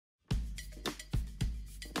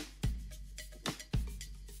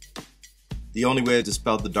The only way to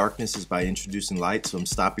dispel the darkness is by introducing light, so I'm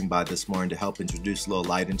stopping by this morning to help introduce a little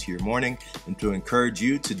light into your morning and to encourage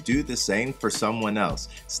you to do the same for someone else.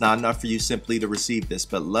 It's not enough for you simply to receive this,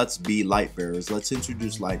 but let's be light bearers. Let's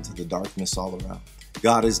introduce light into the darkness all around.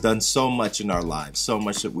 God has done so much in our lives, so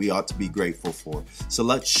much that we ought to be grateful for. So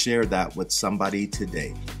let's share that with somebody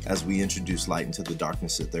today as we introduce light into the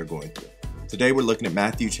darkness that they're going through. Today we're looking at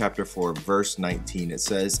Matthew chapter 4, verse 19. It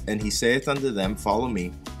says, "And he saith unto them, Follow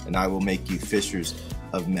me, and I will make you fishers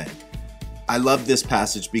of men." I love this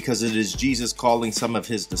passage because it is Jesus calling some of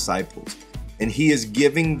his disciples, and he is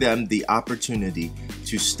giving them the opportunity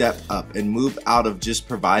to step up and move out of just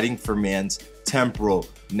providing for man's temporal,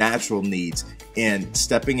 natural needs and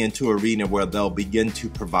stepping into an arena where they'll begin to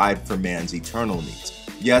provide for man's eternal needs.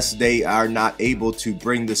 Yes, they are not able to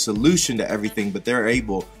bring the solution to everything, but they're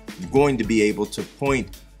going to be able to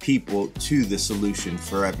point people to the solution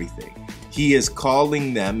for everything. He is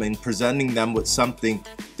calling them and presenting them with something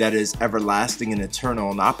that is everlasting and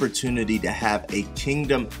eternal, an opportunity to have a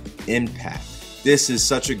kingdom impact. This is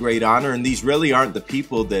such a great honor, and these really aren't the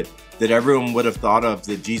people that everyone would have thought of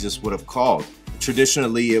that Jesus would have called.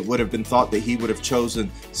 Traditionally, it would have been thought that he would have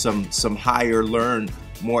chosen some higher learned,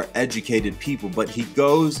 more educated people, but he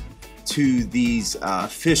goes to these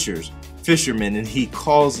fishermen, and he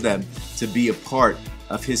calls them to be a part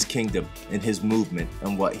of his kingdom and his movement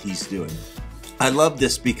and what he's doing. I love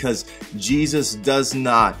this because Jesus does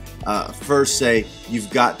not first say, you've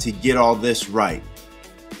got to get all this right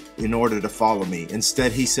in order to follow me.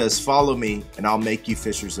 Instead, he says, follow me and I'll make you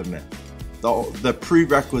fishers of men. The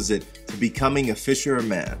prerequisite to becoming a fisher of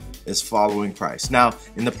men is following Christ. Now,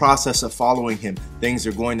 in the process of following him, things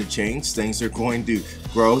are going to change, things are going to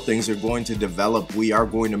grow, things are going to develop. We are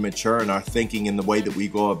going to mature in our thinking in the way that we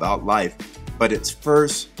go about life. But it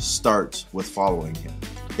first starts with following him.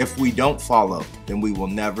 If we don't follow, then we will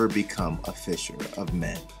never become a fisher of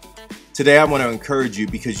men. Today, I want to encourage you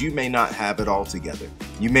because you may not have it all together.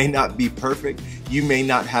 You may not be perfect. You may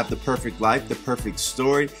not have the perfect life, the perfect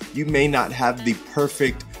story. You may not have the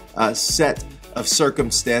perfect set of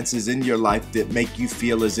circumstances in your life that make you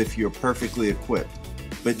feel as if you're perfectly equipped.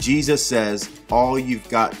 But Jesus says all you've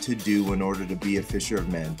got to do in order to be a fisher of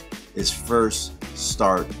men is first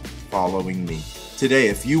start following me. Today,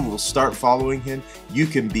 if you will start following him, you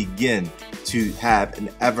can begin to have an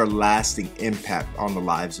everlasting impact on the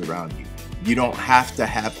lives around you. You don't have to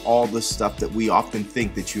have all the stuff that we often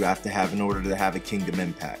think that you have to have in order to have a kingdom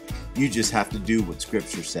impact. You just have to do what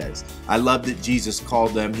Scripture says. I love that Jesus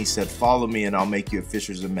called them. He said, follow me and I'll make you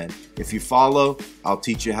fishers of men. If you follow, I'll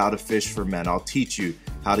teach you how to fish for men. I'll teach you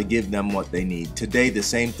how to give them what they need. Today, the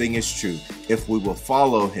same thing is true. If we will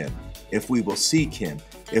follow him, if we will seek him,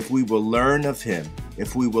 if we will learn of him,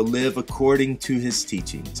 if we will live according to his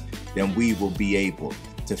teachings, then we will be able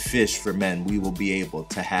to fish for men. We will be able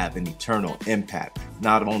to have an eternal impact,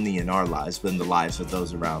 not only in our lives, but in the lives of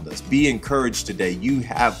those around us. Be encouraged today. You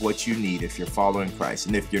have what you need if you're following Christ.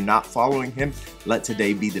 And if you're not following him, let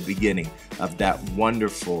today be the beginning of that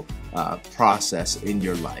wonderful process in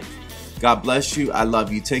your life. God bless you. I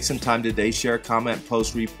love you. Take some time today. Share, comment,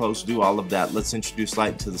 post, repost, do all of that. Let's introduce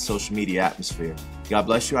light into the social media atmosphere. God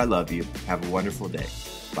bless you. I love you. Have a wonderful day.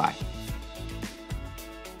 Bye.